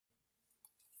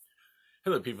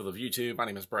Hello people of YouTube, my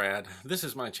name is Brad. This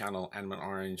is my channel, Adamant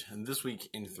Orange, and this week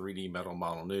in 3D metal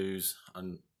model news,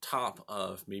 on top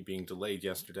of me being delayed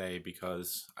yesterday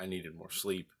because I needed more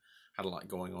sleep, had a lot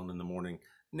going on in the morning,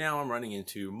 now I'm running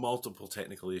into multiple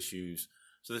technical issues,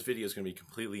 so this video is going to be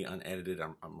completely unedited.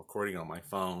 I'm recording on my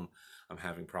phone, I'm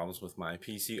having problems with my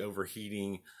PC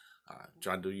overheating,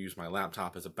 tried to use my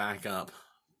laptop as a backup,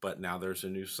 but now there's a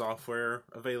new software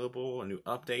available, a new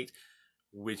update,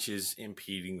 which is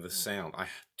impeding the sound. I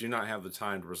do not have the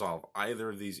time to resolve either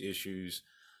of these issues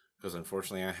because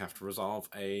unfortunately I have to resolve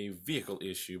a vehicle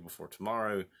issue before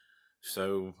tomorrow.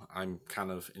 So I'm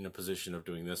kind of in a position of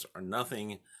doing this or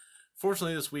nothing.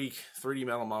 Fortunately this week, 3D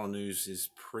metal model news is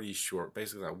pretty short.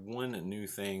 Basically that one new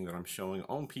thing that I'm showing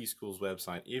on P-School's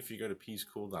website. If you go to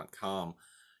pschool.com,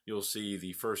 you'll see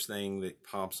the first thing that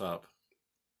pops up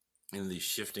in the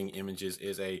shifting images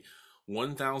is a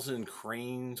 1,000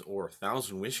 cranes or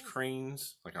 1,000 wish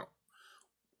cranes, like a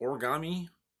origami,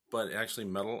 but actually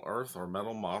metal earth or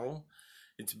metal model.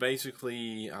 It's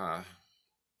basically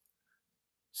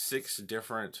 6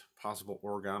 different possible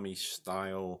origami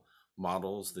style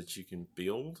models that you can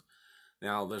build.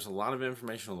 Now, there's a lot of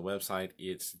information on the website.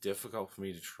 It's difficult for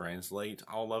me to translate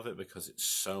all of it because it's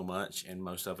so much, and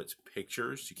most of it's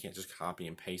pictures. You can't just copy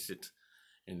and paste it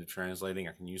into translating.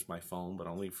 I can use my phone, but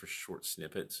only for short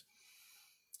snippets.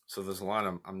 So there's a lot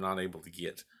I'm not able to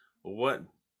get. But what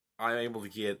I'm able to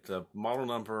get, the model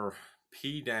number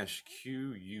P-QUH,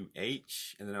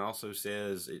 and then it also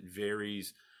says it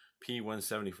varies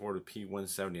P174 to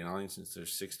P179 since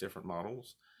there's 6 different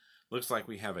models. Looks like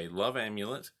we have a love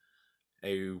amulet,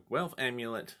 a wealth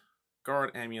amulet,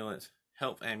 guard amulet,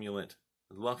 health amulet,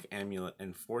 luck amulet,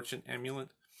 and fortune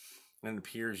amulet. And it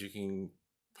appears you can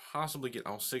possibly get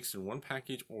all 6 in one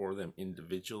package or them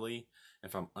individually,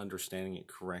 if I'm understanding it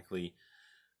correctly.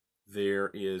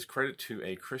 There is credit to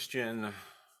a Christian,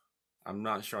 I'm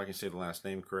not sure I can say the last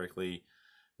name correctly,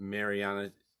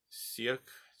 Mariana Ciuc,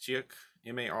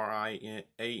 M-A-R-I-A-N-C-I-U-C.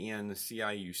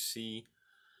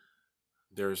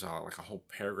 There's like a whole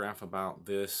paragraph about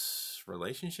this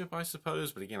relationship, I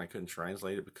suppose, but again, I couldn't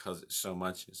translate it because it's so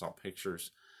much, it's all pictures.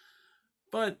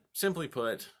 But simply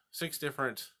put, 6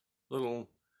 different little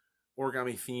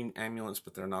origami themed amulets,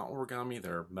 but they're not origami,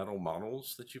 they're metal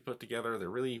models that you put together. They're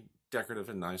really decorative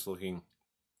and nice looking.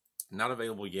 Not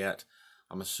available yet.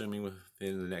 I'm assuming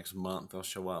within the next month they'll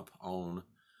show up on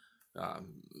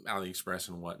AliExpress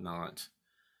and whatnot.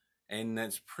 And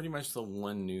that's pretty much the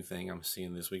one new thing I'm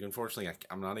seeing this week. Unfortunately,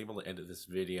 I'm not able to edit this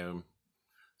video,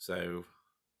 so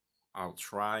I'll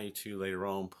try to later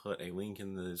on put a link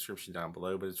in the description down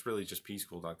below, but it's really just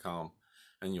pschool.com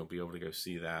and you'll be able to go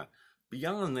see that.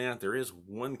 Beyond that, there is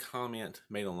one comment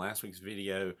made on last week's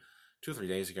video 2 or 3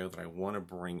 days ago that I want to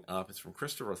bring up. It's from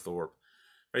Christopher Thorpe.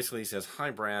 Basically, he says, "Hi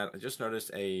Brad, I just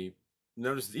noticed the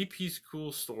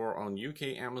P-School store on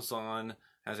UK Amazon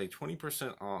has a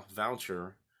 20% off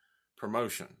voucher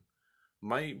promotion.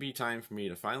 Might be time for me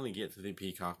to finally get to the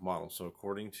Peacock model." So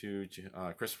according to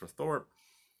Christopher Thorpe,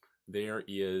 there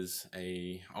is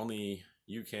a only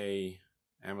UK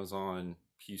Amazon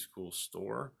P-School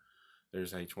store.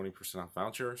 There's a 20% off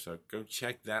voucher, so go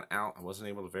check that out. I wasn't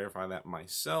able to verify that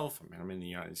myself. I mean, I'm in the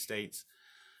United States.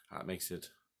 It makes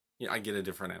it, I get a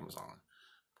different Amazon.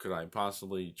 Could I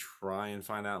possibly try and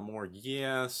find out more?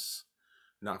 Yes.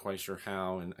 Not quite sure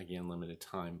how, and again, limited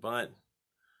time. But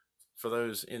for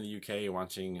those in the UK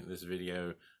watching this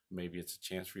video, maybe it's a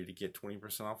chance for you to get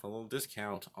 20% off, a little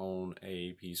discount on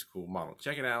a P-School model.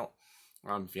 Check it out.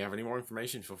 If you have any more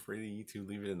information, feel free to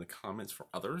leave it in the comments for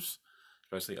others,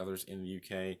 especially others in the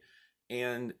UK.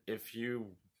 And if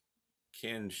you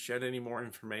can shed any more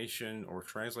information or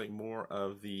translate more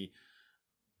of the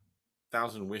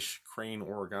 1,000 wish crane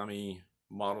origami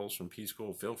models from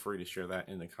P-School, feel free to share that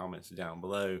in the comments down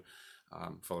below.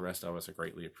 For the rest of us, I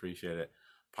greatly appreciate it.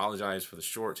 Apologize for the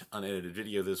short, unedited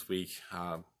video this week,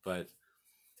 but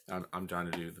I'm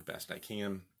trying to do the best I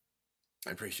can. I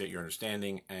appreciate your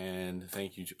understanding, and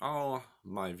thank you to all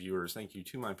my viewers. Thank you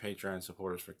to my Patreon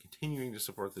supporters for continuing to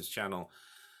support this channel,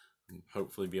 and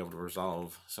hopefully be able to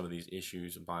resolve some of these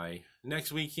issues by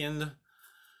next weekend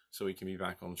so we can be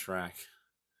back on track.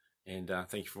 And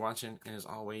thank you for watching, and as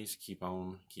always, keep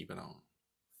on keeping on.